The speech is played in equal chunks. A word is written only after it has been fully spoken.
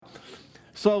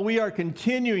So we are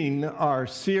continuing our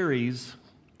series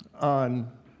on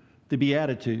the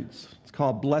Beatitudes. It's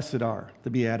called Blessed Are the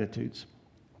Beatitudes.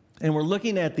 And we're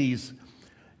looking at these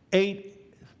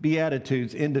 8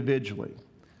 Beatitudes individually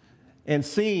and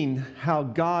seeing how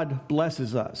God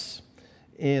blesses us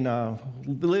in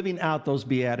living out those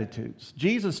Beatitudes.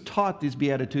 Jesus taught these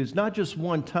Beatitudes not just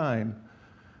one time,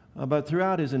 but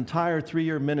throughout his entire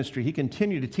 3-year ministry. He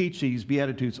continued to teach these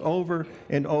Beatitudes over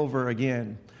and over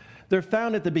again. They're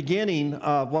found at the beginning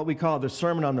of what we call the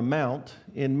Sermon on the Mount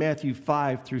in Matthew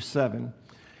 5 through 7.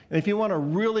 And if you want a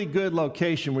really good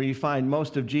location where you find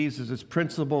most of Jesus'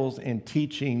 principles and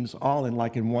teachings all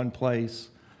in one place,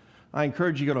 I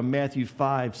encourage you to go to Matthew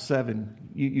 5,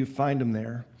 7. You find them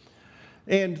there.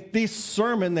 And this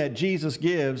sermon that Jesus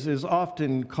gives is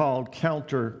often called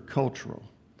countercultural.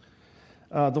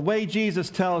 The way Jesus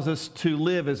tells us to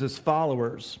live as his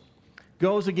followers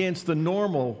goes against the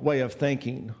normal way of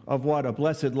thinking of what a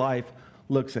blessed life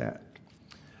looks at.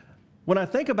 When I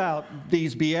think about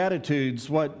these Beatitudes,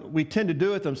 what we tend to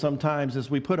do with them sometimes is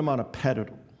we put them on a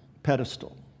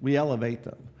pedestal. We elevate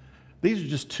them. These are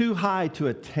just too high to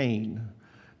attain,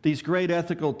 these great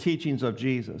ethical teachings of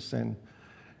Jesus. And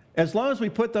as long as we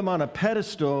put them on a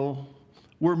pedestal,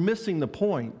 we're missing the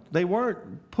point. They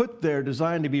weren't put there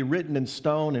designed to be written in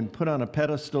stone and put on a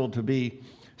pedestal to be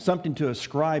something to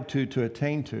ascribe to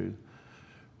attain to.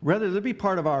 Rather, they'll be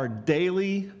part of our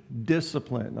daily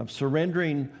discipline of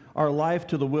surrendering our life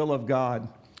to the will of God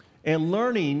and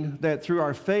learning that through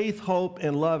our faith, hope,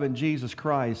 and love in Jesus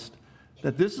Christ,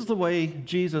 that this is the way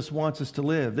Jesus wants us to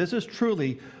live. This is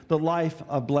truly the life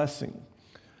of blessing.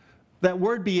 That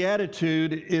word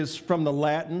beatitude is from the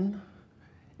Latin,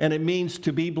 and it means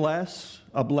to be blessed,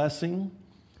 a blessing.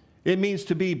 It means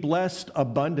to be blessed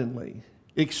abundantly.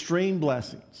 Extreme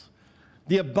blessings,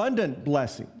 the abundant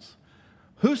blessings.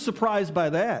 Who's surprised by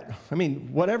that? I mean,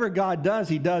 whatever God does,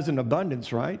 he does in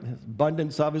abundance, right?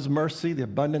 Abundance of his mercy, the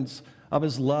abundance of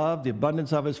his love, the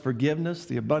abundance of his forgiveness,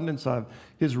 the abundance of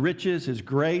his riches, his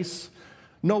grace.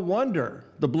 No wonder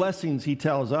the blessings he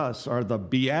tells us are the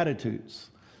Beatitudes,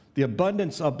 the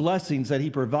abundance of blessings that he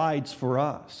provides for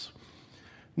us.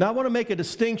 Now, I want to make a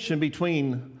distinction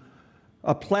between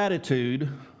a platitude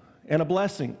and a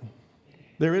blessing.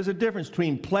 There is a difference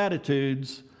between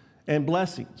platitudes and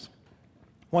blessings.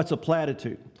 What's a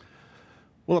platitude?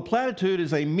 Well, a platitude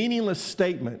is a meaningless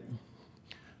statement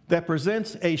that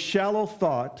presents a shallow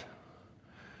thought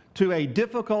to a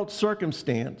difficult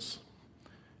circumstance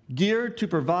geared to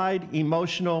provide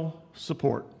emotional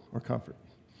support or comfort.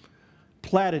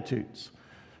 Platitudes.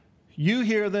 You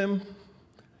hear them,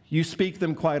 you speak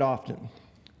them quite often.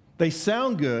 They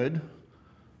sound good,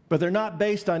 but they're not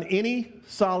based on any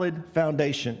solid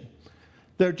foundation.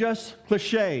 They're just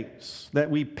cliches that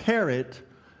we parrot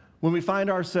when we find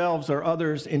ourselves or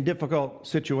others in difficult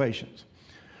situations.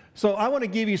 So I want to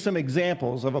give you some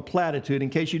examples of a platitude in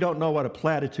case you don't know what a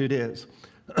platitude is.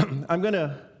 I'm going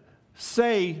to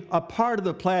say a part of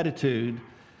the platitude,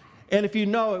 and if you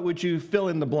know it, would you fill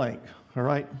in the blank, all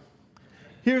right?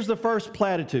 Here's the first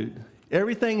platitude.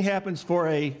 Everything happens for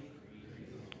a,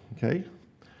 okay?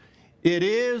 It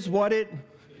is what it,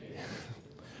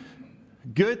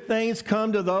 good things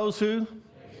come to those who,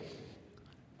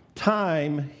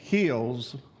 time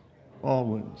heals all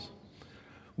wounds.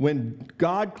 When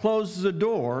God closes a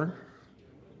door,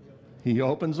 he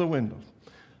opens a window.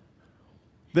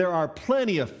 There are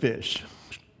plenty of fish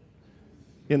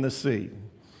in the sea.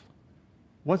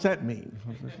 What's that mean?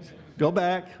 Go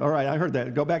back. All right, I heard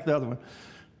that. Go back to the other one.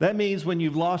 That means when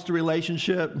you've lost a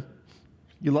relationship,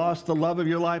 you lost the love of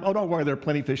your life. Oh, don't worry, there are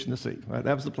plenty of fish in the sea. All right,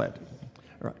 that was the platitude.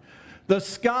 All right. The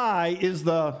sky is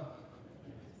the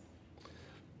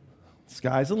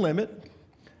sky's the limit.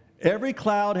 Every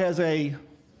cloud has a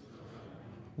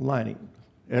lining.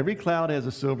 Every cloud has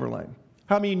a silver lining.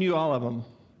 How many knew all of them?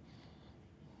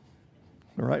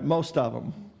 All right, most of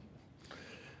them.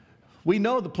 We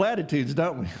know the platitudes,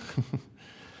 don't we?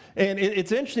 And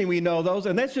it's interesting we know those,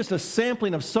 and that's just a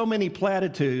sampling of so many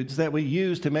platitudes that we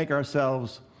use to make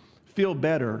ourselves feel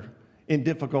better in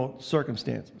difficult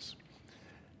circumstances.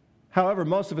 However,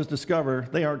 most of us discover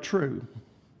they aren't true.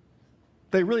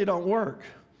 They really don't work.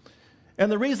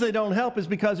 And the reason they don't help is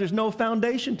because there's no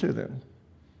foundation to them.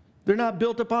 They're not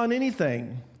built upon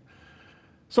anything.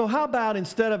 So how about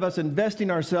instead of us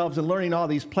investing ourselves in learning all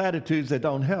these platitudes that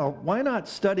don't help, why not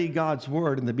study God's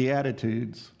Word in the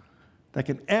Beatitudes that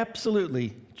can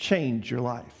absolutely change your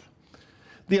life?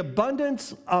 The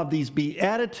abundance of these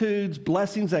Beatitudes,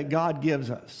 blessings that God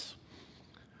gives us,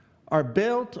 are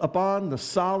built upon the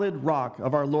solid rock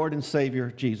of our Lord and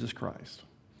Savior, Jesus Christ.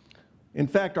 In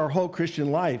fact, our whole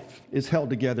Christian life is held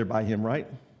together by him, right?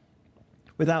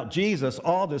 Without Jesus,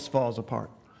 all this falls apart.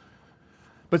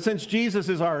 But since Jesus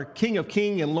is our King of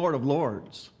Kings and Lord of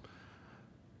Lords,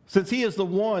 since he is the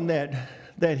one that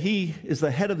he is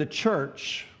the head of the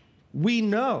church, we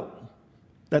know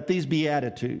that these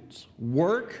Beatitudes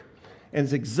work and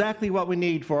is exactly what we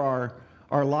need for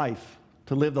our life,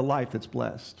 to live the life that's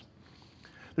blessed.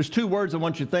 There's two words I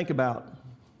want you to think about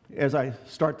as I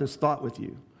start this thought with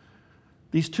you.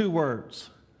 These two words,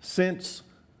 since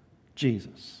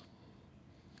Jesus.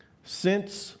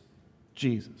 Since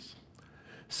Jesus.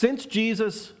 Since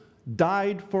Jesus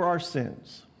died for our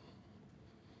sins.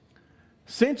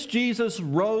 Since Jesus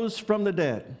rose from the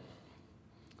dead.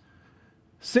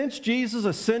 Since Jesus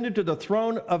ascended to the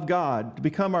throne of God to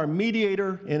become our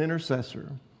mediator and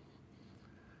intercessor.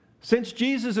 Since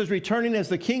Jesus is returning as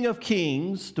the King of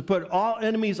Kings to put all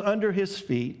enemies under his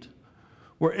feet,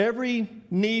 where every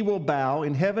knee will bow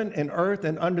in heaven and earth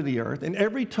and under the earth, and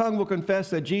every tongue will confess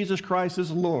that Jesus Christ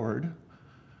is Lord,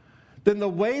 then the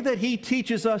way that he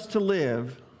teaches us to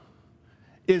live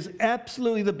is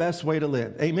absolutely the best way to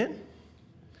live. Amen?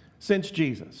 Since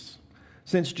Jesus.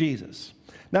 Since Jesus.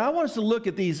 Now, I want us to look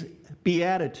at these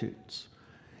Beatitudes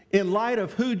in light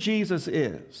of who Jesus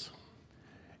is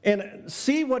and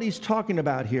see what he's talking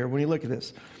about here when you look at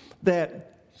this.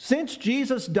 That since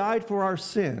Jesus died for our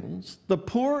sins, the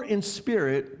poor in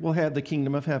spirit will have the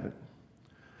kingdom of heaven.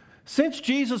 Since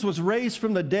Jesus was raised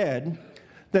from the dead,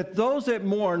 that those that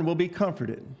mourn will be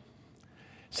comforted.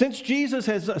 Since Jesus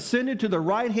has ascended to the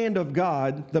right hand of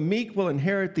God, the meek will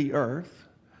inherit the earth.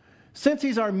 Since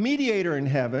he's our mediator in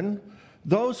heaven,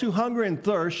 those who hunger and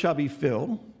thirst shall be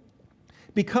filled.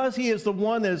 Because he is the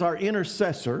one that is our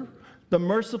intercessor, the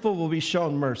merciful will be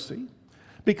shown mercy.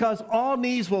 Because all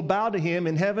knees will bow to him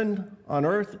in heaven, on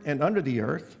earth, and under the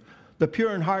earth, the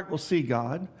pure in heart will see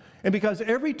God. And because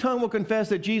every tongue will confess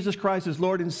that Jesus Christ is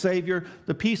Lord and Savior,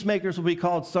 the peacemakers will be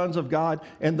called sons of God,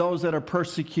 and those that are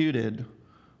persecuted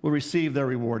will receive their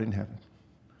reward in heaven.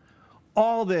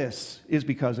 All this is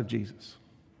because of Jesus.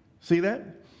 See that?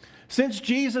 Since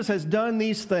Jesus has done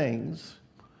these things,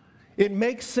 it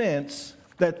makes sense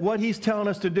that what he's telling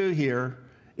us to do here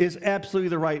is absolutely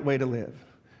the right way to live.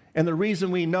 And the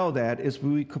reason we know that is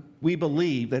we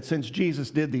believe that since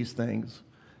Jesus did these things,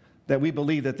 that we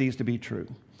believe that these to be true.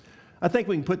 I think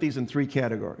we can put these in three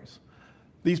categories.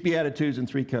 These Beatitudes in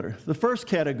three categories. The first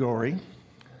category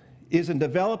is in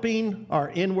developing our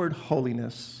inward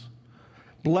holiness.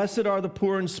 Blessed are the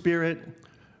poor in spirit,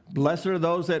 blessed are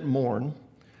those that mourn,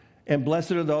 and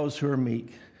blessed are those who are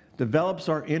meek. Develops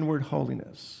our inward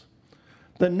holiness.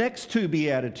 The next two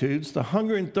Beatitudes, the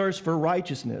hunger and thirst for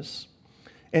righteousness,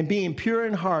 and being pure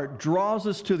in heart, draws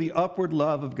us to the upward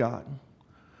love of God.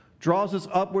 Draws us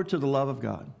upward to the love of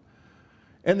God.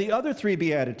 And the other three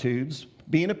Beatitudes,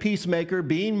 being a peacemaker,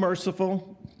 being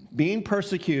merciful, being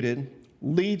persecuted,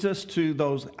 leads us to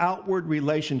those outward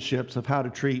relationships of how to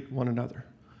treat one another.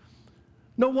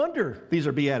 No wonder these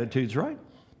are Beatitudes, right?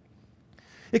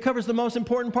 It covers the most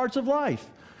important parts of life.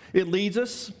 It leads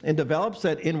us and develops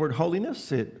that inward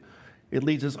holiness. It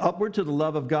leads us upward to the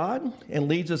love of God and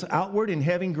leads us outward in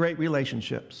having great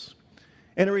relationships.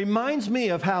 And it reminds me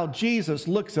of how Jesus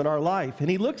looks at our life, and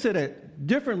he looks at it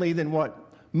differently than what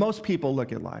most people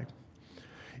look at life.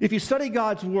 If you study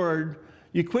God's word,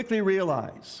 you quickly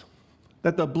realize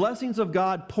that the blessings of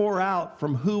God pour out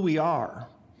from who we are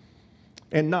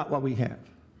and not what we have.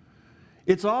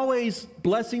 It's always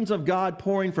blessings of God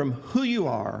pouring from who you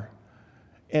are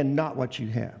and not what you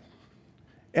have.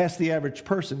 Ask the average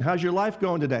person, how's your life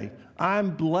going today?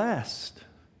 I'm blessed.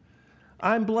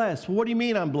 I'm blessed. Well, what do you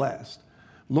mean I'm blessed?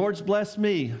 Lord's blessed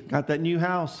me. Got that new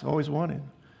house, always wanted.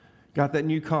 Got that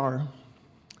new car.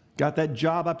 Got that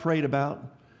job I prayed about.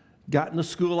 Got in the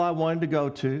school I wanted to go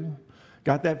to.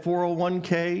 Got that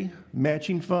 401k,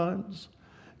 matching funds.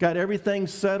 Got everything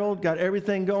settled. Got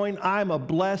everything going. I'm a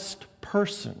blessed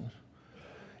person.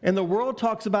 And the world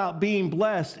talks about being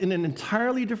blessed in an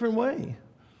entirely different way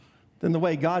than the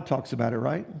way God talks about it,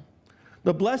 right?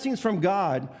 The blessings from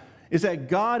God is that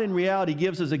God in reality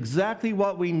gives us exactly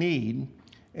what we need,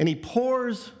 and he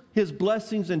pours his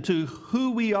blessings into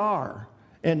who we are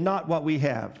and not what we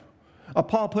have.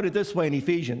 Paul put it this way in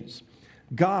Ephesians.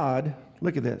 God,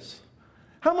 look at this.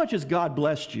 How much has God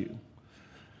blessed you?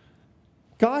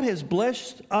 God has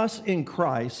blessed us in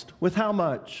Christ with how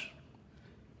much?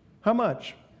 How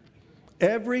much?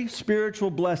 Every spiritual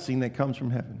blessing that comes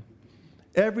from heaven.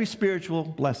 Every spiritual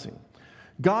blessing.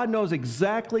 God knows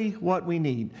exactly what we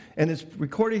need. And it's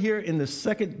recorded here in the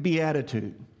second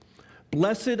beatitude.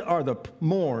 Blessed are the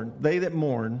mourn, they that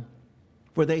mourn,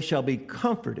 for they shall be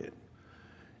comforted.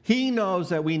 He knows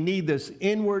that we need this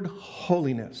inward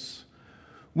holiness.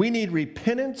 We need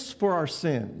repentance for our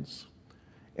sins.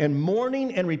 And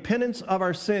mourning and repentance of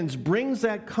our sins brings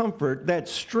that comfort, that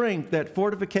strength, that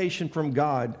fortification from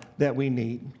God that we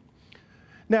need.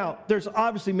 Now, there's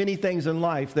obviously many things in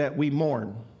life that we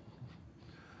mourn.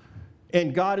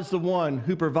 And God is the one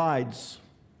who provides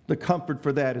the comfort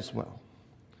for that as well.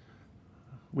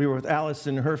 We were with Alice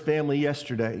and her family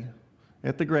yesterday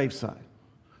at the graveside.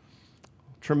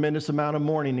 Tremendous amount of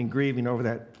mourning and grieving over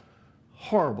that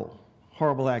horrible,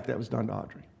 horrible act that was done to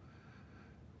Audrey.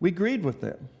 We grieved with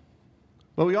them.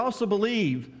 But we also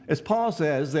believe, as Paul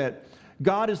says, that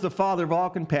God is the Father of all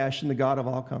compassion, the God of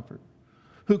all comfort,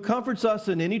 who comforts us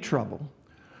in any trouble,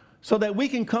 so that we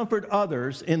can comfort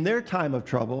others in their time of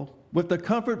trouble with the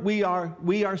comfort we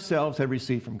ourselves have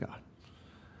received from God.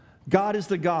 God is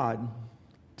the God,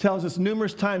 tells us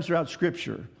numerous times throughout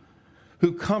Scripture,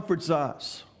 who comforts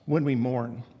us when we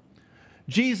mourn.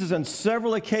 Jesus, on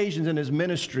several occasions in his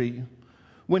ministry,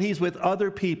 when he's with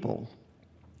other people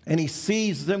and he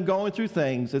sees them going through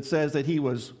things, it says that he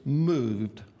was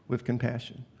moved with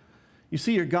compassion. You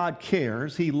see, your God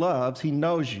cares, he loves, he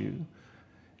knows you,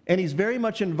 and he's very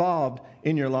much involved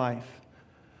in your life.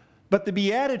 But the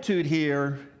beatitude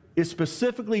here is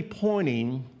specifically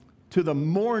pointing to the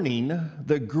mourning,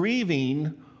 the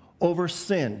grieving over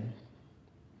sin.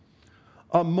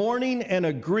 A mourning and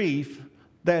a grief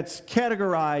that's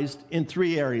categorized in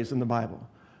three areas in the Bible.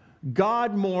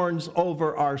 God mourns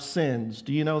over our sins.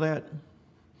 Do you know that?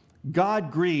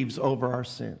 God grieves over our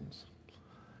sins.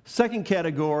 Second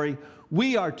category,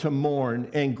 we are to mourn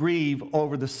and grieve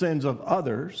over the sins of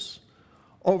others,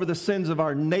 over the sins of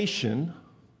our nation,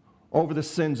 over the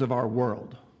sins of our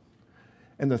world.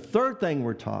 And the third thing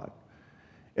we're taught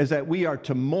is that we are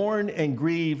to mourn and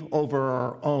grieve over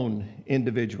our own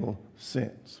individual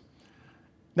sins.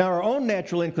 Now, our own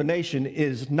natural inclination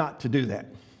is not to do that.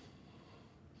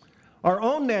 Our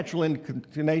own natural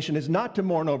inclination is not to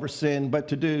mourn over sin, but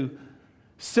to do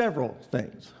several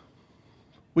things.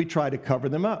 We try to cover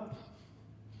them up.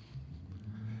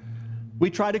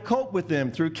 We try to cope with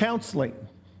them through counseling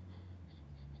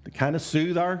to kind of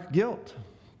soothe our guilt.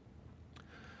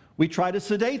 We try to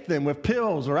sedate them with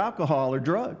pills or alcohol or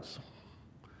drugs.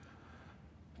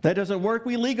 If that doesn't work,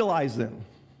 we legalize them.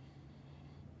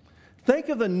 Think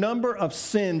of the number of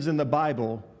sins in the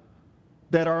Bible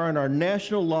that are in our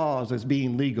national laws as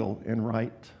being legal and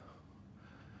right.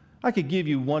 I could give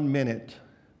you 1 minute,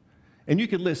 and you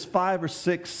could list 5 or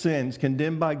 6 sins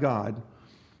condemned by God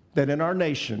that in our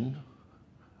nation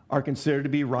are considered to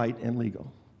be right and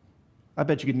legal. I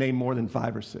bet you could name more than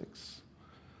 5 or 6.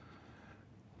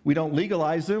 We don't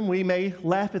legalize them. We may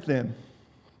laugh at them.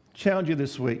 Challenge you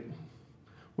this week.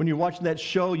 When you're watching that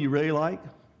show you really like,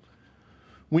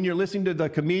 when you're listening to the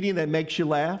comedian that makes you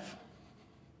laugh,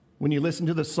 when you listen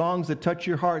to the songs that touch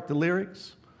your heart, the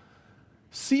lyrics,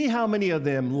 see how many of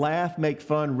them laugh, make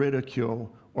fun,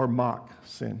 ridicule, or mock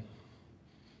sin.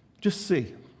 Just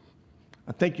see.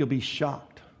 I think you'll be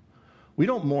shocked. We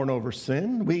don't mourn over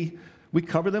sin. We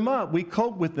cover them up. We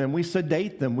cope with them. We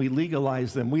sedate them. We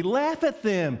legalize them. We laugh at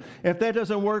them. If that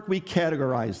doesn't work, we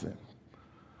categorize them.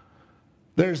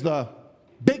 There's the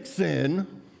big sin,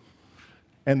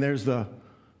 and there's the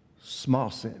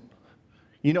small sin.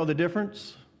 You know the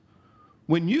difference?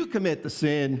 When you commit the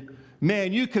sin,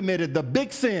 man, you committed the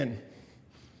big sin.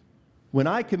 When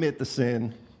I commit the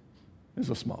sin, it's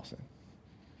a small sin.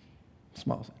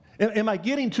 Small sin. Am I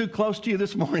getting too close to you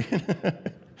this morning?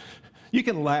 You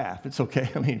can laugh. It's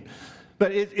okay.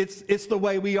 But it's the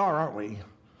way we are, aren't we?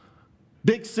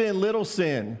 Big sin, little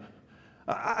sin.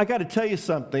 I got to tell you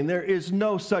something. There is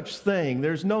no such thing.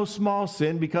 There's no small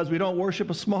sin because we don't worship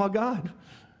a small God.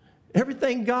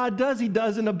 Everything God does, he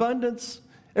does in abundance.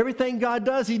 Everything God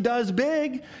does, he does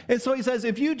big. And so he says,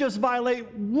 if you just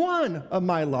violate one of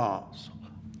my laws,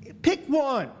 pick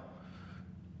one,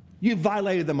 you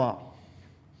violated them all.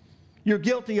 You're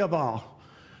guilty of all.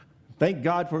 Thank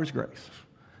God for his grace.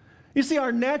 You see,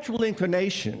 our natural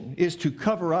inclination is to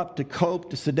cover up, to cope,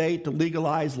 to sedate, to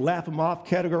legalize, laugh them off,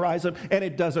 categorize them, and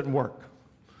it doesn't work.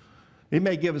 It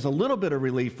may give us a little bit of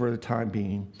relief for the time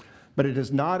being, but it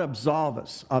does not absolve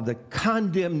us of the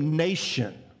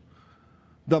condemnation,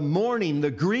 the mourning,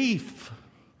 the grief,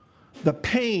 the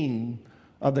pain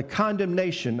of the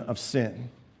condemnation of sin.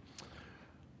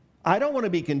 I don't want to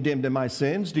be condemned in my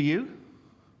sins, do you?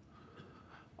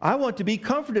 I want to be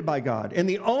comforted by God. And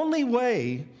the only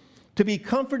way to be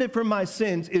comforted from my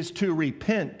sins is to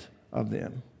repent of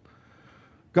them.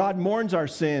 God mourns our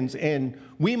sins, and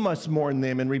we must mourn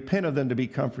them and repent of them to be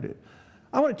comforted.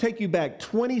 I want to take you back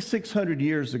 2,600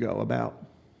 years ago about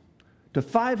to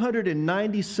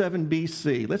 597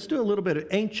 BC. Let's do a little bit of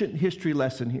ancient history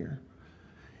lesson here.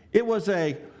 It was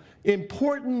an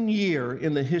important year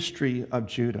in the history of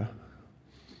Judah.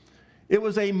 It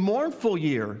was a mournful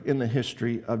year in the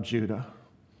history of Judah.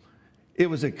 It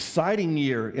was an exciting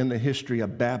year in the history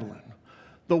of Babylon.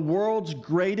 The world's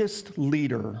greatest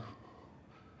leader,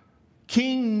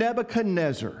 King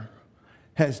Nebuchadnezzar,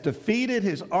 has defeated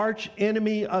his arch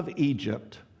enemy of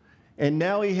Egypt, and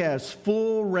now he has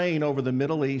full reign over the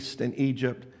Middle East and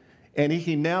Egypt, and he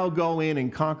can now go in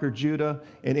and conquer Judah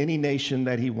and any nation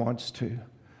that he wants to.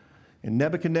 And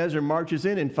Nebuchadnezzar marches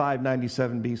in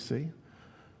 597 BC,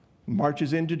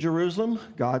 marches into Jerusalem,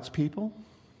 God's people,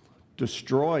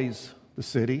 destroys the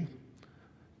city,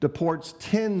 deports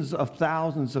tens of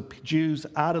thousands of Jews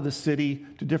out of the city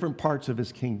to different parts of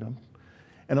his kingdom,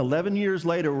 and 11 years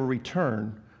later will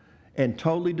return and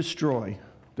totally destroy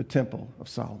the Temple of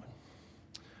Solomon.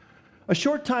 A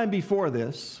short time before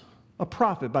this, a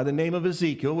prophet by the name of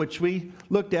Ezekiel, which we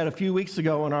looked at a few weeks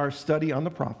ago in our study on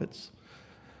the prophets,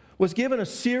 was given a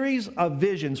series of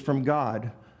visions from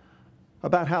God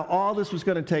about how all this was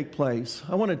going to take place.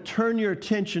 I want to turn your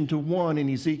attention to one in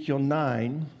Ezekiel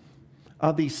 9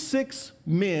 of these 6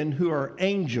 men who are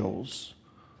angels,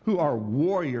 who are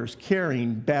warriors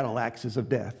carrying battle axes of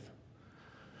death.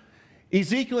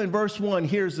 Ezekiel in verse 1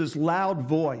 hears this loud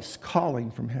voice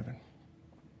calling from heaven.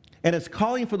 And it's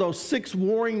calling for those 6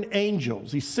 warring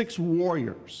angels, these 6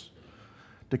 warriors,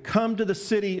 to come to the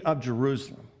city of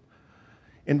Jerusalem.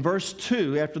 In verse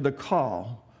 2, after the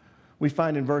call, we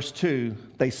find in verse 2,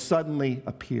 they suddenly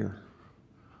appear.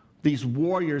 These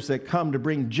warriors that come to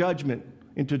bring judgment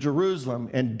into Jerusalem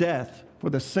and death for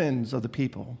the sins of the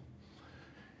people.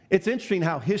 It's interesting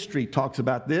how history talks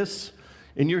about this.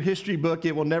 In your history book,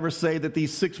 it will never say that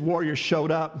these 6 warriors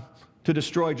showed up to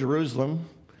destroy Jerusalem.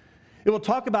 It will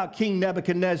talk about King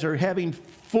Nebuchadnezzar having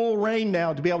full reign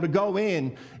now to be able to go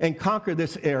in and conquer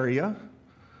this area.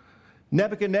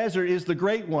 Nebuchadnezzar is the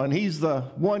great one. He's the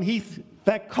one, in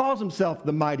fact, calls himself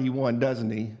the mighty one,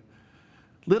 doesn't he?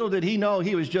 Little did he know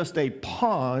he was just a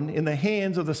pawn in the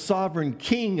hands of the sovereign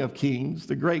King of Kings,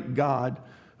 the great God,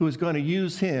 who was going to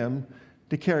use him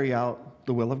to carry out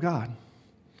the will of God.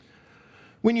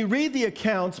 When you read the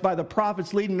accounts by the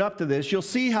prophets leading up to this, you'll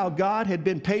see how God had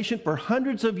been patient for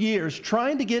hundreds of years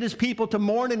trying to get his people to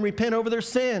mourn and repent over their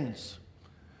sins.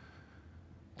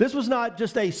 This was not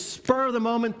just a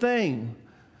spur-of-the-moment thing.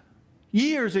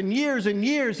 Years and years and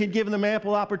years he'd given them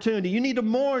ample opportunity. You need to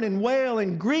mourn and wail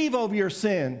and grieve over your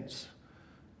sins.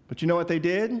 But you know what they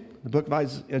did? The book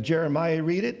of Jeremiah,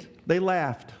 read it. They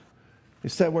laughed. They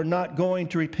said, we're not going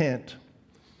to repent.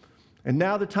 And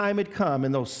now the time had come,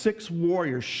 and those 6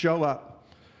 warriors show up,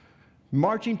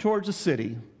 marching towards the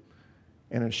city.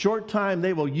 And in a short time,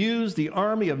 they will use the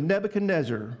army of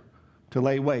Nebuchadnezzar to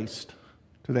lay waste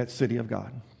to that city of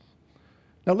God.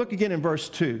 Now look again in verse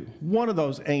 2. One of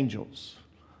those angels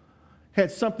had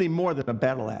something more than a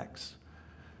battle axe.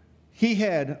 He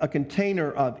had a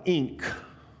container of ink,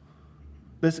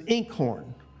 this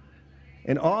inkhorn.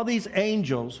 And all these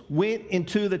angels went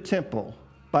into the temple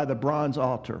by the bronze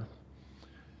altar.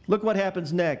 Look what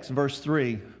happens next, verse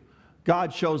 3.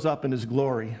 God shows up in his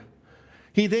glory.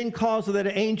 He then calls to that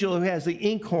angel who has the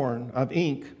inkhorn of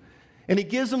ink, and he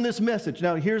gives them this message.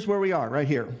 Now, here's where we are, right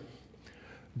here.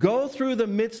 Go through the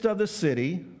midst of the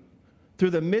city,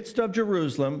 through the midst of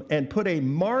Jerusalem, and put a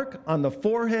mark on the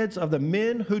foreheads of the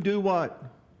men who do what?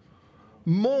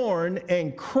 Mourn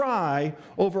and cry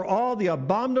over all the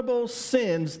abominable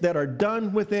sins that are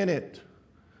done within it.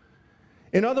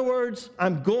 In other words,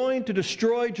 I'm going to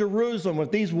destroy Jerusalem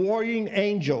with these warring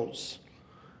angels.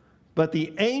 But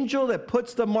the angel that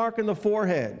puts the mark in the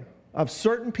forehead of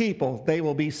certain people, they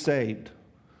will be saved.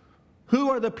 Who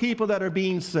are the people that are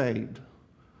being saved?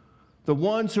 The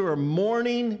ones who are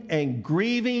mourning and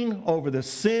grieving over the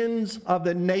sins of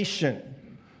the nation.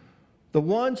 The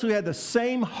ones who had the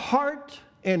same heart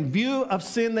and view of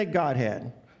sin that God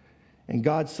had. And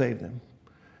God saved them.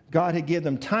 God had given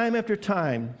them time after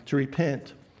time to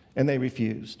repent, and they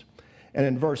refused. And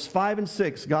in verse 5 and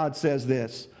 6, God says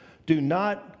this, do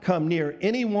not come near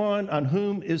anyone on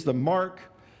whom is the mark,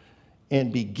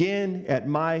 and begin at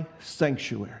my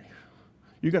sanctuary.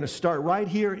 You're going to start right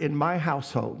here in my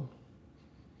household.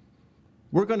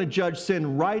 We're going to judge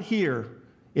sin right here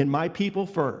in my people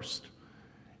first,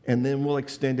 and then we'll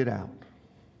extend it out.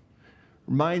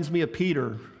 Reminds me of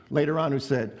Peter later on, who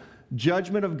said,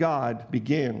 judgment of God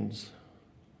begins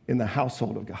in the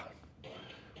household of God.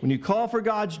 When you call for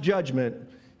God's judgment,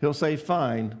 he'll say,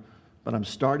 fine, but I'm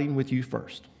starting with you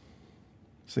first.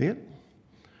 See it?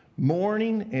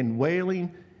 Mourning and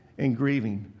wailing and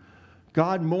grieving.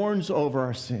 God mourns over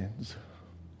our sins.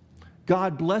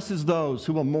 God blesses those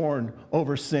who will mourn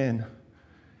over sin.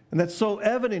 And that's so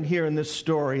evident here in this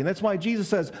story. And that's why Jesus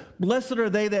says, "Blessed are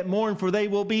they that mourn, for they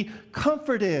will be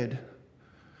comforted."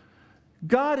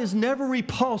 God is never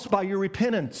repulsed by your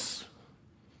repentance.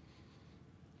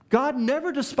 God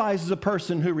never despises a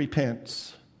person who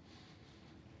repents.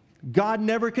 God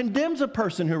never condemns a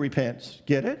person who repents.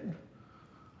 Get it?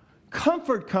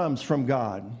 Comfort comes from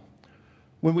God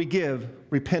when we give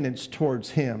repentance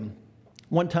towards Him.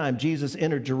 One time, Jesus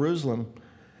entered Jerusalem,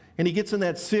 and He gets in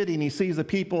that city, and He sees the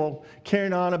people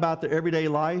carrying on about their everyday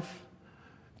life,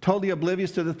 totally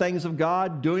oblivious to the things of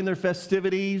God, doing their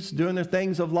festivities, doing their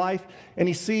things of life, and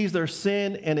He sees their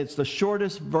sin, and it's the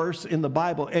shortest verse in the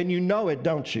Bible, and you know it,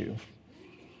 don't you?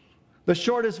 The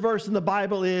shortest verse in the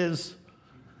Bible is,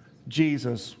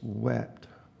 Jesus wept.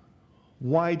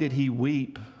 Why did He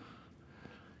weep?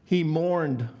 He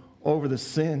mourned over the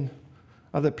sin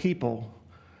of the people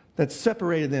that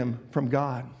separated them from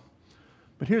God.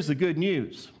 But here's the good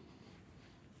news.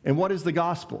 And what is the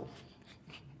gospel?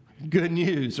 Good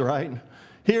news, right?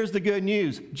 Here's the good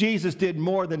news. Jesus did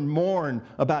more than mourn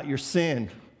about your sin.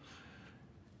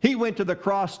 He went to the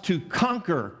cross to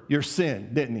conquer your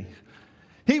sin, didn't He?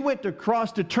 He went to the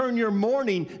cross to turn your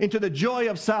mourning into the joy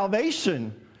of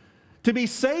salvation, to be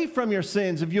saved from your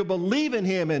sins if you believe in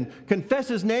Him and confess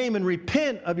His name and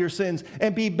repent of your sins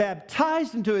and be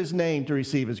baptized into His name to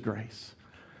receive His grace.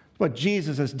 What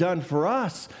Jesus has done for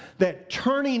us, that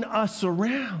turning us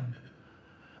around.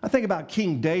 I think about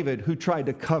King David, who tried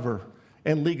to cover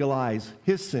and legalize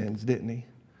his sins, didn't he?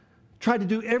 Tried to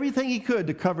do everything he could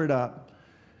to cover it up.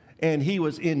 And he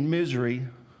was in misery,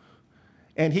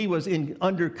 and he was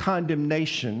under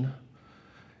condemnation,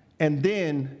 and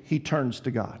then he turns to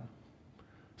God.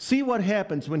 See what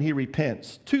happens when he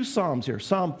repents. 2 Psalms here.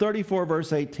 Psalm 34,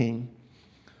 verse 18.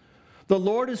 The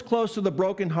Lord is close to the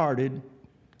brokenhearted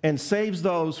and saves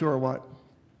those who are what?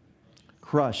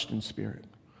 Crushed in spirit.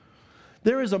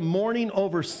 There is a mourning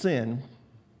over sin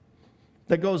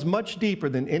that goes much deeper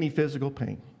than any physical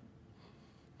pain.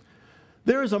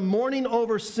 There is a mourning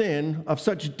over sin of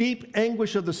such deep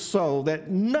anguish of the soul that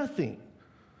nothing,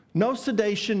 no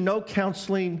sedation, no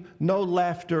counseling, no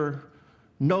laughter,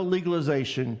 no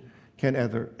legalization can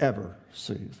ever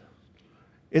soothe.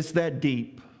 It's that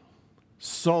deep,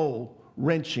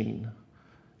 soul-wrenching.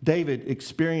 David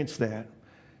experienced that.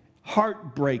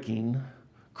 Heartbreaking,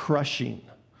 crushing.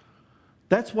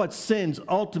 That's what sin's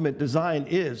ultimate design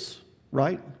is,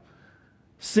 right?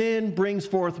 Sin brings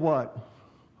forth what?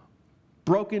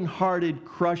 Broken-hearted,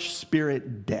 crushed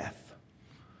spirit death,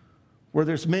 where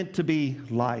there's meant to be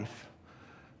life.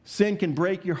 Sin can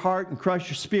break your heart and crush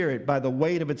your spirit by the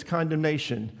weight of its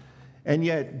condemnation. And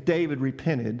yet David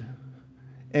repented.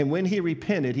 And when he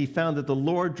repented, he found that the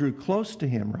Lord drew close to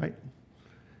him, right?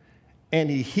 And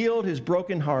He healed his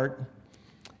broken heart,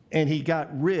 and he got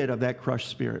rid of that crushed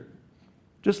spirit.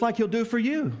 Just like He'll do for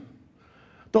you.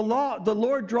 The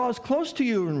Lord draws close to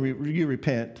you when you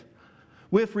repent.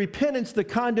 With repentance, the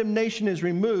condemnation is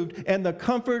removed, and the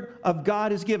comfort of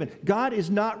God is given. God is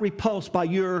not repulsed by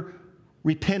your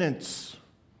repentance.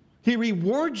 He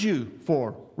rewards you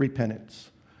for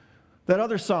repentance. That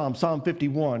other psalm, Psalm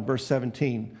 51, verse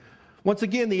 17. Once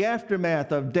again, the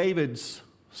aftermath of David's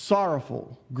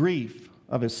sorrowful grief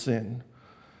of his sin.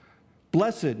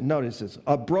 Blessed, notice this,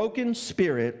 a broken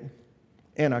spirit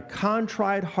and a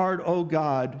contrite heart, O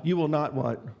God, you will not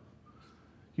what?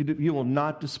 You will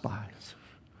not despise.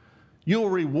 You will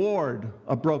reward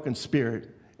a broken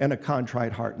spirit and a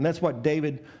contrite heart. And that's what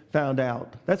David found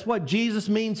out. That's what Jesus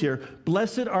means here.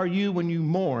 Blessed are you when you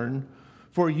mourn,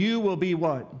 for you will be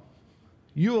what?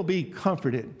 You will be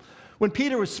comforted. When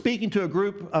Peter was speaking to a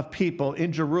group of people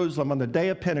in Jerusalem on the day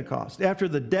of Pentecost, after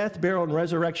the death, burial, and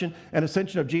resurrection and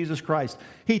ascension of Jesus Christ,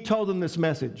 he told them this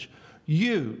message.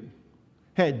 You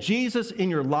had Jesus in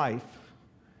your life,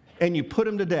 and you put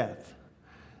Him to death.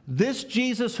 This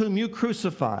Jesus whom you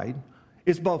crucified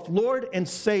is both Lord and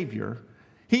Savior.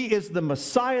 He is the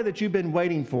Messiah that you've been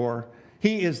waiting for.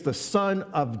 He is the Son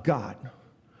of God.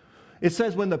 It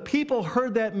says when the people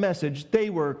heard that message, they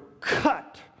were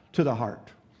cut to the heart.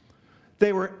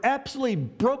 They were absolutely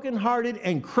brokenhearted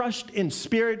and crushed in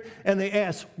spirit, and they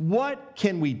asked, what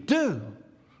can we do?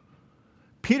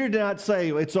 Peter did not say,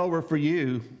 it's over for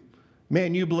you.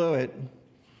 Man, you blew it.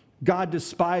 God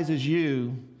despises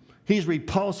you. He's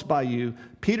repulsed by you.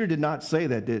 Peter did not say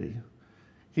that, did he?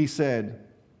 He said,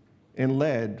 and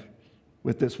led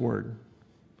with this word,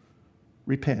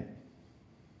 repent.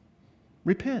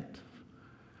 Repent.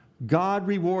 God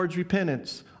rewards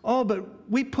repentance. Oh, but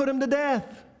we put Him to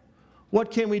death. What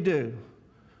can we do?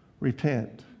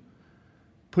 Repent.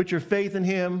 put your faith in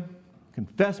him,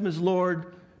 confess him as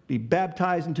Lord, be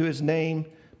baptized into his name,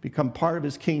 become part of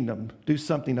his kingdom, do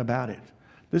something about it.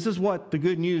 This is what the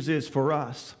good news is for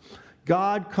us.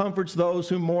 God comforts those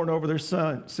who mourn over their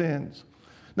sins.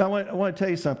 Now, I want to tell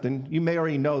you something. You may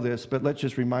already know this, but let's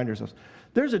just remind ourselves.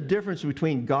 There's a difference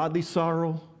between godly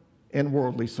sorrow and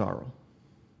worldly sorrow.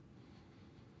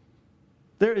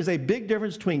 There is a big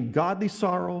difference between godly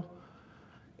sorrow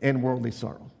and worldly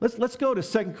sorrow. Let's go to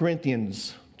 2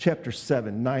 Corinthians chapter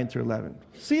 7, 9 through 11.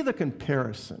 See the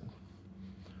comparison.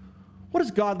 What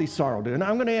does godly sorrow do? And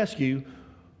I'm going to ask you,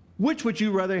 which would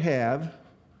you rather have?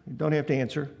 You don't have to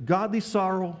answer. Godly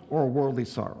sorrow or worldly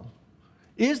sorrow?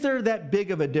 Is there that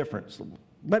big of a difference?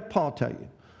 Let Paul tell you.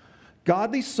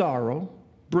 Godly sorrow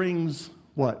brings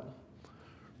what?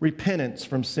 Repentance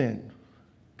from sin.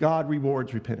 God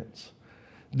rewards repentance.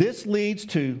 This leads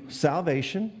to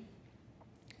salvation.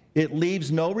 It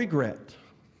leaves no regret.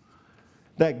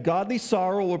 That godly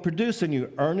sorrow will produce in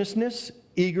you earnestness,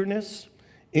 eagerness,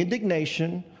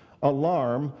 indignation,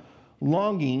 alarm,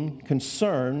 longing,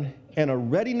 concern, and a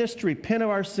readiness to repent of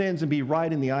our sins and be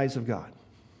right in the eyes of God.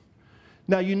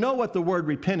 Now, you know what the word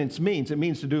repentance means. It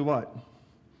means to do what?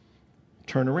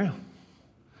 Turn around.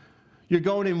 You're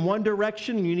going in one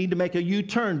direction and you need to make a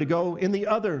U-turn to go in the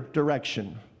other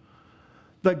direction.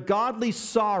 The godly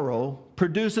sorrow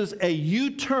produces a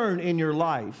U-turn in your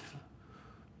life.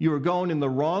 You were going in the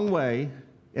wrong way,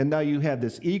 and now you have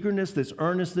this eagerness, this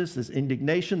earnestness, this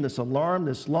indignation, this alarm,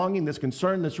 this longing, this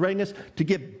concern, this readiness to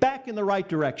get back in the right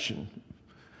direction.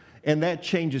 And that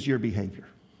changes your behavior.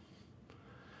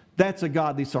 That's a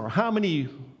godly sorrow. How many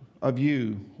of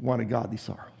you want a godly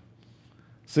sorrow?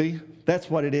 See, that's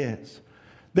what it is.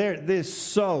 This is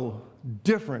so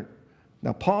different.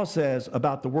 Now, Paul says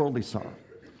about the worldly sorrow.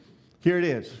 Here it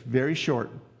is, very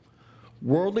short.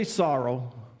 Worldly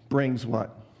sorrow brings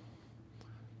what?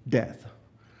 Death.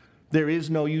 There is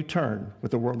no U-turn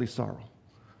with the worldly sorrow.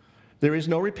 There is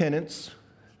no repentance.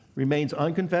 Remains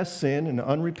unconfessed sin, an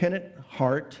unrepentant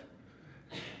heart.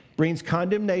 Brings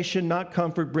condemnation, not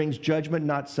comfort. Brings judgment,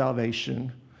 not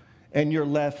salvation. And you're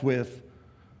left with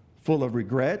full of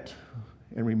regret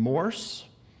and remorse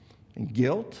and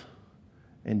guilt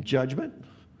and judgment.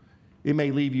 It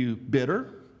may leave you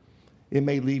bitter. It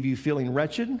may leave you feeling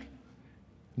wretched,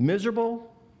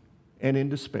 miserable, and in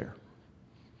despair.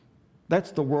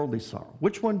 That's the worldly sorrow.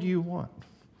 Which one do you want?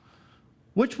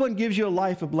 Which one gives you a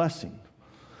life of blessing?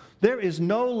 There is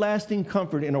no lasting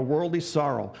comfort in a worldly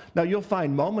sorrow. Now, you'll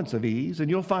find moments of ease, and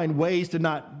you'll find ways to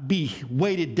not be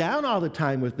weighted down all the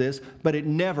time with this, but it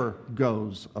never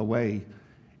goes away.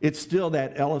 It's still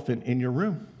that elephant in your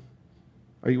room.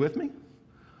 Are you with me?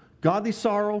 Godly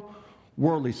sorrow,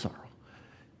 worldly sorrow.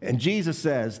 And Jesus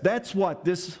says that's what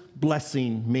this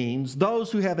blessing means.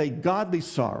 Those who have a godly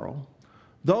sorrow,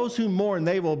 those who mourn,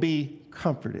 they will be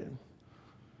comforted.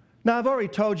 Now, I've already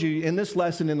told you in this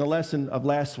lesson, in the lesson of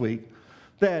last week,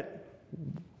 that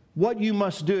what you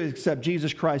must do is accept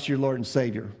Jesus Christ, your Lord and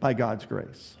Savior, by God's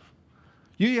grace.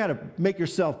 You got to make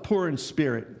yourself poor in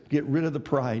spirit, get rid of the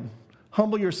pride,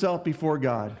 humble yourself before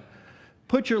God.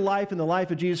 Put your life in the life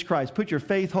of Jesus Christ. Put your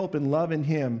faith, hope, and love in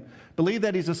him. Believe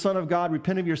that he's the Son of God.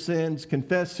 Repent of your sins.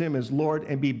 Confess him as Lord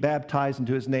and be baptized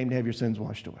into his name to have your sins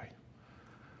washed away.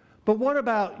 But what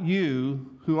about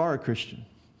you who are a Christian?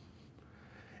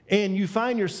 And you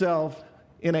find yourself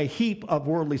in a heap of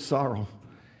worldly sorrow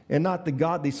and not the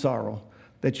godly sorrow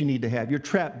that you need to have. You're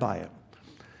trapped by it.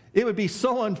 It would be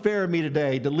so unfair of me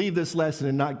today to leave this lesson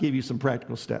and not give you some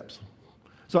practical steps.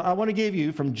 So I want to give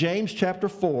you from James chapter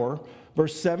 4,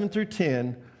 verse 7 through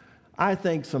 10, I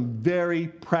think some very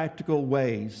practical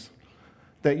ways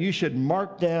that you should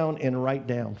mark down and write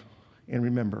down and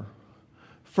remember.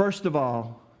 First of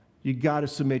all, you got to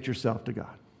submit yourself to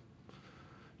God.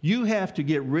 You have to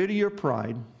get rid of your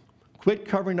pride, quit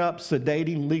covering up,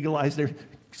 sedating, legalizing,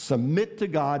 submit to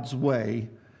God's way,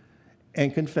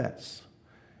 and confess.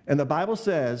 And the Bible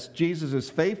says Jesus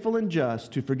is faithful and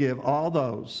just to forgive all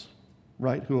those,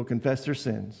 right, who will confess their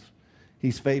sins.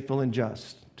 He's faithful and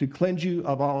just to cleanse you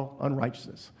of all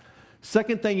unrighteousness.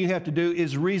 Second thing you have to do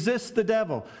is resist the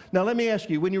devil. Now let me ask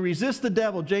you, when you resist the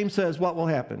devil, James says what will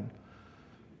happen?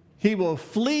 He will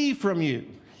flee from you.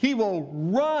 He will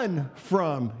run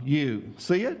from you.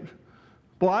 See it?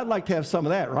 Boy, I'd like to have some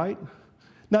of that, right?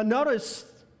 Now notice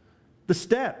the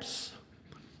steps.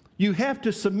 You have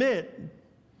to submit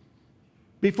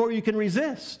before you can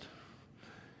resist.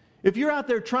 If you're out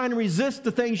there trying to resist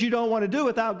the things you don't want to do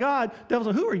without God, the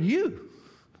devil says, who are you?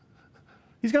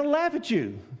 He's going to laugh at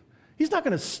you. He's not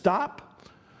going to stop.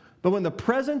 But when the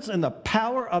presence and the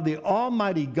power of the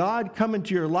Almighty God come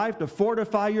into your life to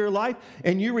fortify your life,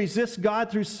 and you resist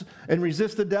God and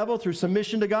resist the devil through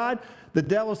submission to God, the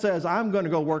devil says, I'm going to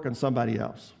go work on somebody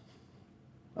else.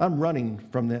 I'm running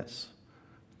from this.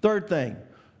 Third thing,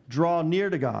 draw near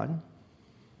to God,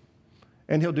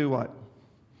 and he'll do what?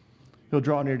 He'll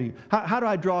draw near to you. How do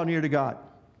I draw near to God?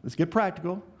 Let's get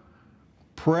practical.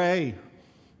 Pray.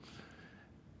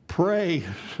 Pray.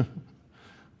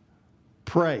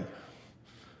 Pray.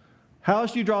 How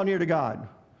else do you draw near to God?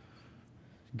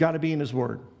 Got to be in his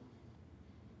word.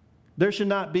 There should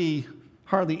not be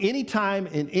hardly any time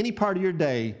in any part of your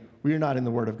day where you're not in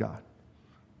the word of God.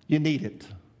 You need it.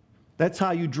 That's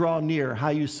how you draw near, how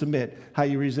you submit, how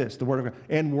you resist the word of God.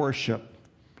 And worship.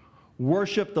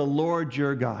 Worship the Lord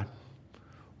your God.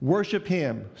 Worship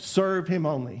him. Serve him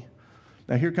only.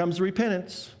 Now here comes the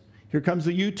repentance. Here comes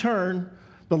the U-turn.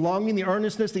 The longing, the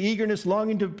earnestness, the eagerness,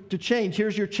 longing to change.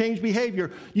 Here's your changed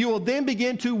behavior. You will then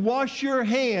begin to wash your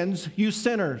hands, you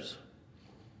sinners.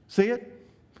 See it?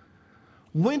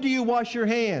 When do you wash your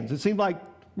hands? It seems like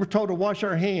we're told to wash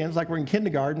our hands like we're in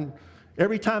kindergarten.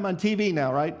 Every time on TV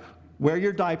now, right? Wear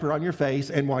your diaper on your face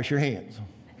and wash your hands.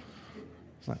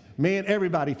 It's like, man,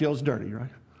 everybody feels dirty, right?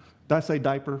 Did I say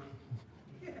diaper?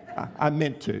 I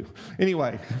meant to.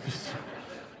 Anyway.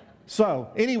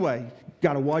 Anyway,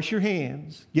 got to wash your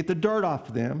hands, get the dirt off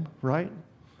of them, right?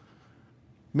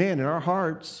 Man, in our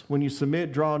hearts, when you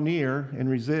submit, draw near, and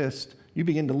resist, you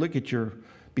begin to look at your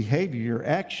behavior, your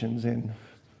actions, and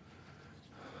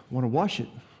want to wash it.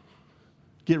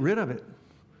 Get rid of it,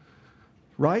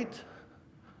 right?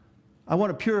 I want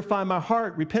to purify my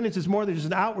heart. Repentance is more than just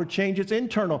an outward change, it's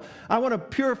internal. I want to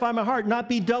purify my heart, not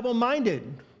be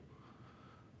double-minded.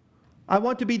 I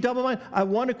want to be double-minded. I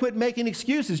want to quit making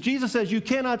excuses. Jesus says you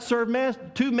cannot serve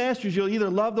two masters. You'll either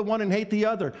love the one and hate the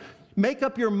other. Make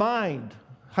up your mind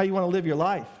how you want to live your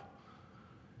life.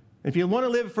 If you want to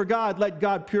live for God, let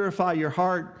God purify your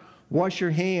heart, wash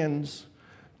your hands,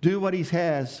 do what he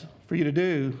has for you to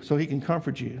do so he can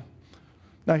comfort you.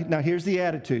 Now here's the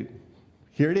attitude.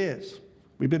 Here it is.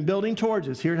 We've been building towards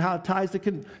this. Here's how it ties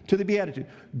to the beatitude.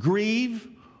 Grieve,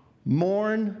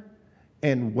 mourn,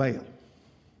 and wail.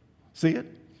 See it?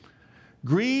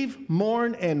 Grieve,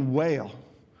 mourn, and wail.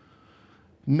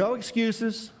 No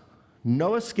excuses,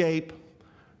 no escape,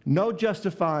 no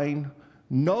justifying,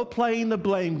 no playing the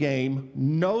blame game,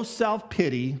 no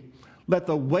self-pity. Let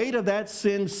the weight of that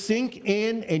sin sink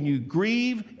in, and you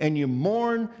grieve, and you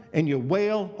mourn, and you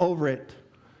wail over it.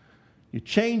 You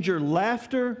change your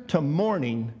laughter to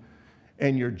mourning,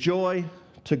 and your joy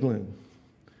to gloom.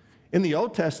 In the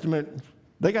Old Testament,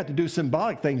 they got to do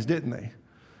symbolic things, didn't they?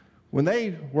 When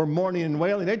they were mourning and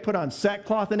wailing, they'd put on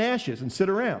sackcloth and ashes and sit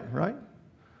around, right?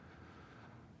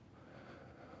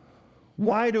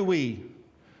 Why do we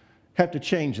have to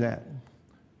change that?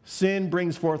 Sin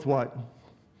brings forth what?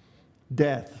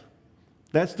 Death.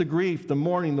 That's the grief, the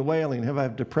mourning, the wailing. Have I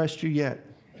depressed you yet?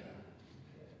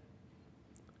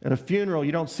 At a funeral,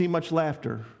 you don't see much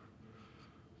laughter,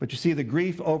 but you see the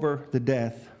grief over the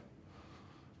death.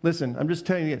 Listen, I'm just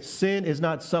telling you, sin is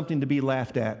not something to be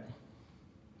laughed at.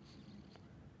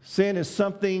 Sin is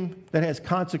something that has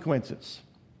consequences.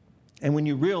 And when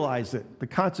you realize it, the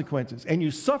consequences, and you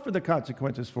suffer the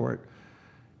consequences for it,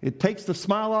 it takes the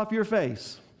smile off your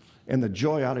face and the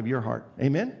joy out of your heart.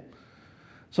 Amen?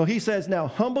 So he says, now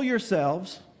humble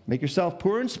yourselves, make yourself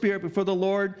poor in spirit before the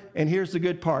Lord, and here's the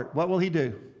good part. What will he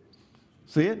do?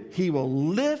 See it? He will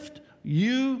lift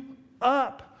you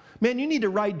up. Man, you need to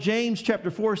write James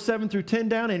chapter 4, 7 through 10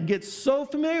 down and get so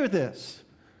familiar with this.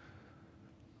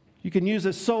 You can use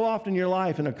this so often in your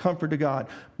life in a comfort to God.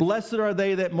 Blessed are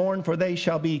they that mourn, for they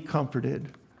shall be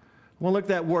comforted. We'll look at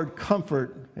that word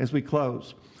comfort as we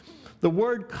close. The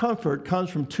word comfort comes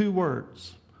from two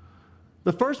words.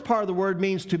 The first part of the word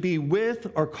means to be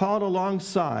with or called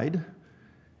alongside.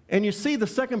 And you see the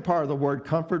second part of the word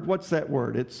comfort. What's that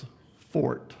word? It's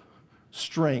fort,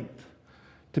 strength,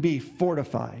 to be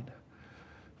fortified.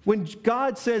 When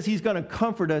God says he's going to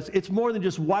comfort us, it's more than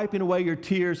just wiping away your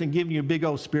tears and giving you a big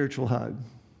old spiritual hug.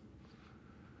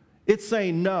 It's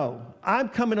saying, no, I'm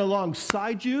coming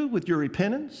alongside you with your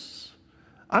repentance.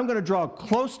 I'm going to draw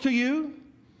close to you.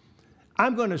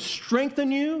 I'm going to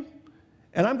strengthen you.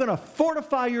 And I'm going to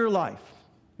fortify your life.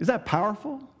 Is that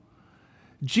powerful?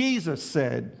 Jesus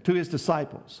said to his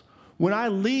disciples, when I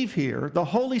leave here, the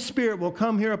Holy Spirit will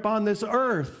come here upon this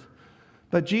earth.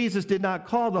 But Jesus did not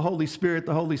call the Holy Spirit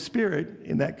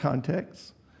in that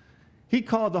context. He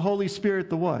called the Holy Spirit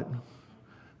the what?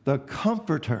 The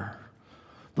Comforter.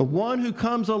 The one who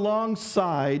comes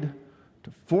alongside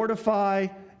to fortify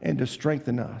and to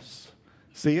strengthen us.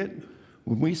 See it?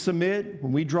 When we submit,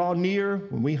 when we draw near,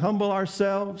 when we humble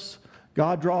ourselves,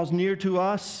 God draws near to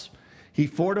us. He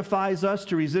fortifies us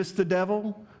to resist the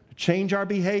devil, to change our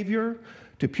behavior,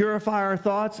 to purify our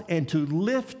thoughts, and to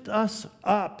lift us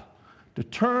up, to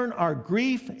turn our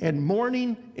grief and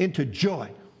mourning into joy.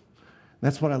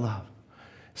 That's what I love.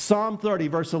 Psalm 30,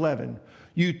 verse 11.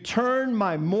 You turn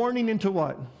my mourning into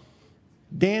what?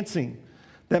 Dancing,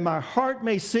 that my heart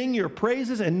may sing your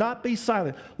praises and not be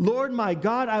silent. Lord my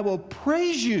God, I will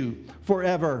praise you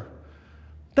forever.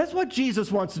 That's what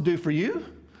Jesus wants to do for you.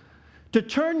 To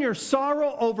turn your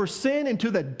sorrow over sin into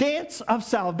the dance of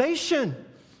salvation.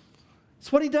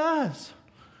 That's what he does.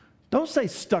 Don't stay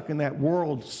stuck in that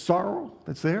world sorrow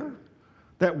that's there,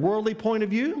 that worldly point of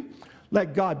view.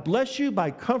 Let God bless you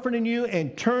by comforting you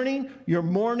and turning your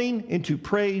mourning into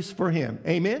praise for him.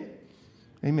 Amen?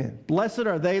 Amen. Blessed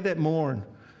are they that mourn,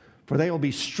 for they will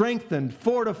be strengthened,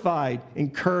 fortified,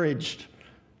 encouraged,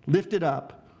 lifted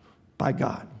up by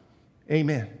God.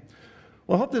 Amen.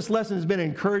 Well, I hope this lesson has been an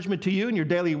encouragement to you in your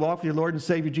daily walk with your Lord and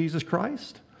Savior Jesus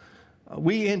Christ.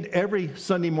 We end every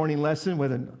Sunday morning lesson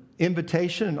with an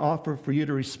invitation and offer for you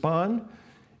to respond.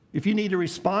 If you need to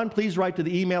respond, please write to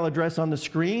the email address on the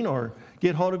screen or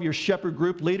get hold of your shepherd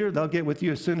group leader. They'll get with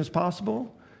you as soon as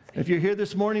possible. If you're here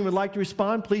this morning and would like to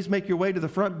respond, please make your way to the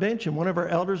front bench, and one of our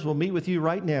elders will meet with you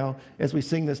right now as we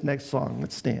sing this next song.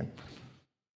 Let's stand.